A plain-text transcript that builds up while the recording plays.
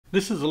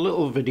This is a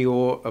little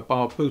video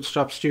about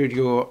Bootstrap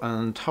Studio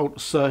and how to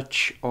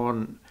search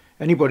on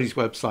anybody's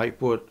website,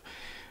 but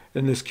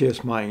in this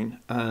case mine,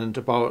 and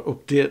about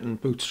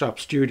updating Bootstrap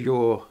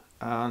Studio.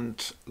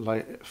 And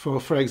like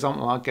for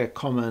example, I get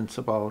comments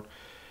about,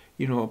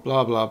 you know,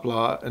 blah blah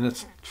blah, and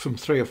it's from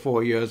 3 or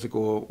 4 years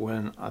ago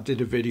when I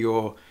did a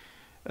video,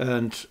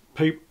 and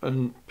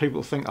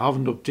people think I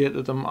haven't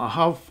updated them. I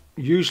have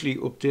usually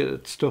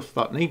updated stuff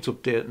that needs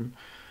updating.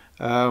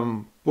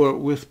 But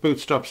with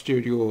Bootstrap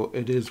Studio,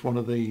 it is one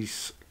of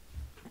these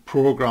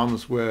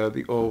programs where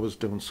they're always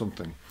doing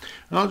something.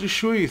 And I'll just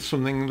show you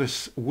something.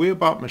 This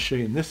Wayback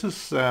Machine. This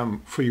is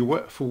for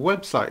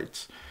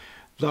websites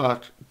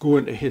that go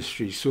into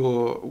history.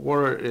 So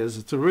what it is,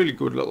 it's a really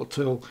good little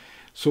tool.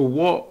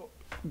 So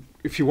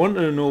if you want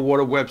to know what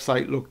a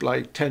website looked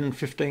like 10,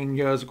 15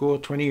 years ago,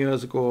 20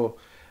 years ago,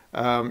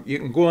 you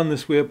can go on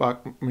this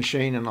Wayback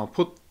Machine, and I'll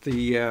put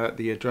the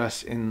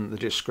address in the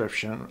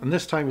description. And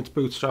this time it's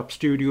Bootstrap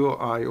Studio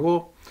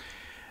IO,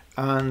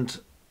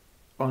 and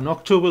on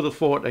October the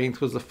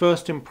 14th was the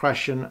first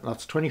impression.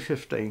 That's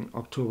 2015,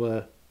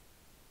 October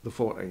the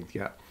 14th,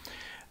 yeah.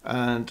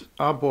 And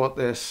I bought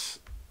this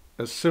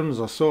as soon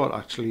as I saw it,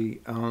 actually,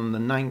 on the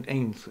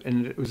 19th,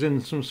 and it was in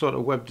some sort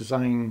of web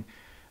design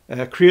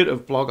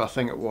creative blog, I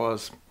think it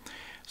was.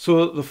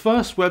 So the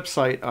first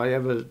website I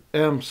ever,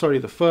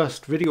 the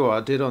first video I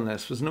did on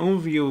this was an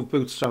overview of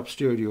Bootstrap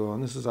Studio,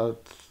 and this is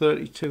at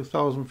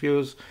 32,000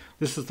 views.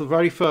 This is the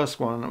very first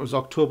one. It was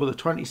October the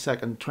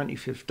 22nd,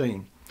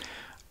 2015.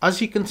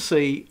 As you can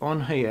see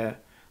on here,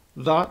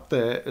 that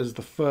there is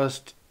the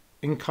first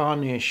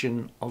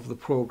incarnation of the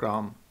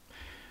program.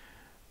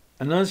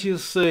 And as you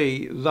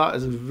see, that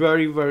is a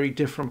very, very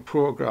different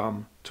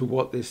program to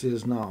what this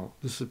is now.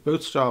 This is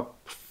Bootstrap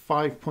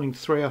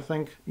 5.3, I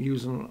think,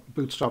 using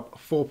Bootstrap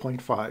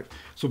 4.5.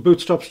 So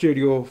Bootstrap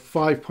Studio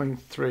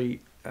 5.3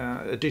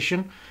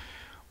 edition,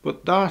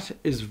 but that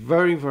is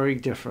very, very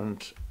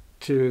different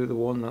to the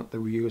one that they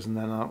were using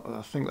then.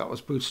 I think that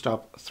was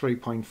Bootstrap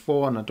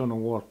 3.4, and I don't know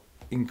what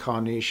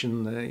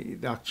incarnation the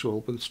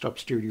actual Bootstrap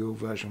Studio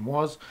version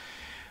was.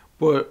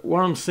 But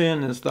what I'm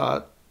saying is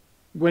that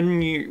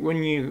when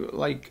you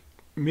like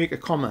make a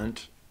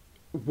comment,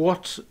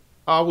 what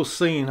I was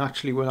seeing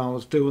actually when I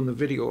was doing the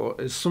video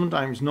is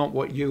sometimes not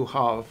what you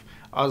have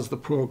as the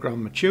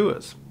program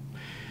matures.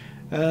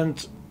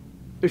 And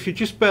if you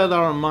just bear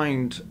that in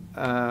mind,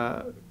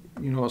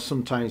 you know,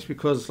 sometimes,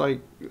 because like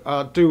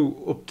I do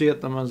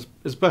update them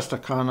as best I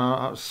can.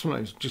 I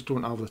sometimes just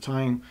don't have the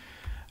time.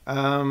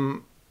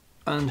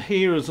 And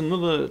here is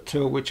another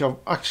tool which I've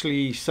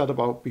actually said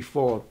about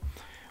before.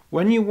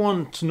 When you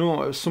want to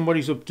know if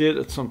somebody's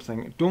updated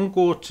something, don't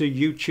go to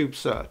YouTube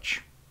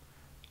search.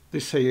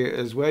 This here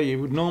is where you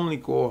would normally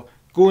go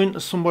into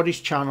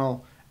somebody's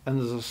channel, and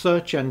there's a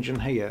search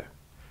engine here.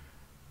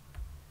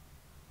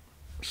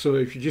 So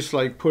if you just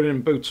like put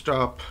in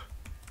Bootstrap,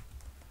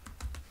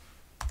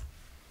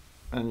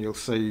 and you'll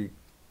see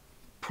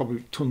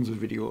probably tons of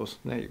videos.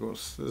 There you go.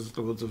 So there's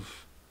loads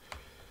of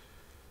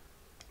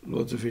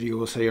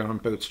videos here on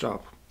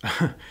Bootstrap.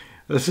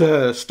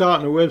 There's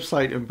starting a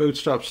website in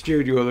Bootstrap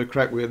Studio the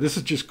correct way. This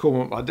has just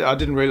come up. I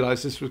didn't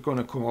realize this was going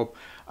to come up.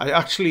 I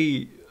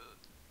actually,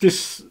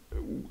 this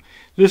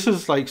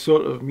is like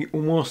sort of the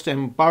most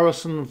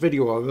embarrassing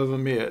video I've ever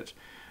made.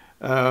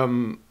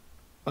 And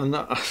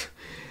that,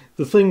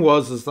 the thing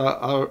is that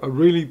I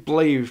really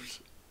believed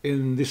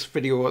in this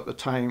video at the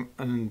time,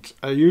 and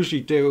I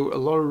usually do a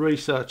lot of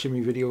research in my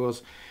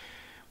videos,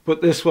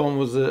 but this one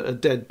was a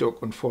dead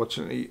duck,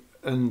 unfortunately.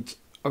 And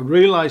I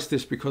realized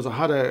this because I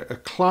had a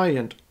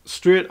client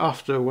straight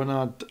after when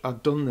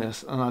I'd done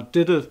this, and I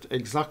did it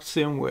exact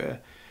same way.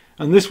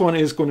 And this one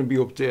is going to be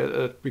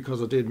updated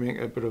because I did make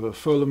a bit of a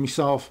fool of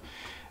myself.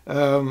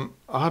 I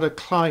had a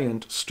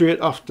client straight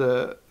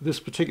after this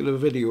particular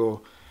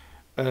video,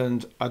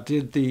 and I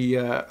did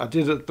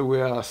it the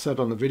way I said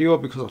on the video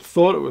because I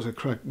thought it was the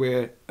correct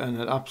way, and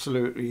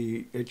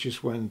it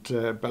just went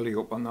belly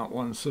up on that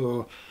one.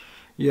 So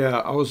yeah,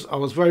 I was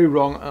very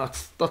wrong.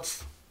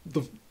 That's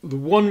the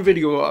one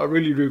video I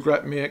really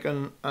regret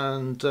making,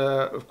 and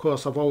of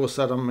course I've always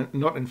said I'm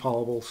not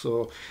infallible.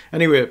 So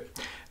anyway,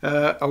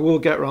 I will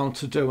get around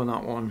to doing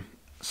that one.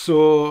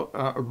 So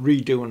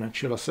redoing it,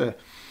 should I say.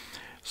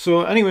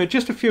 So anyway,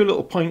 just a few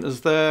little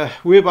pointers there.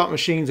 Wayback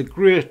Machine's a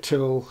great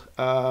tool,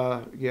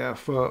 yeah,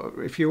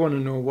 for if you want to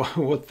know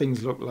what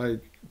things look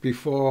like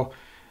before.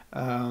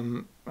 I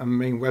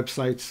mean,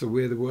 websites the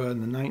way they were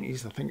in the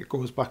 90s. I think it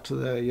goes back to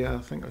there. Yeah, I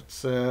think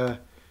it's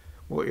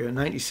what year?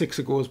 96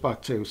 it goes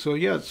back to. So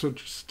yeah, so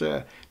just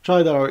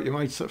try that out. You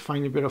might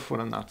find a bit of fun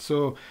in that.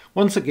 So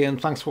once again,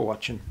 thanks for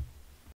watching.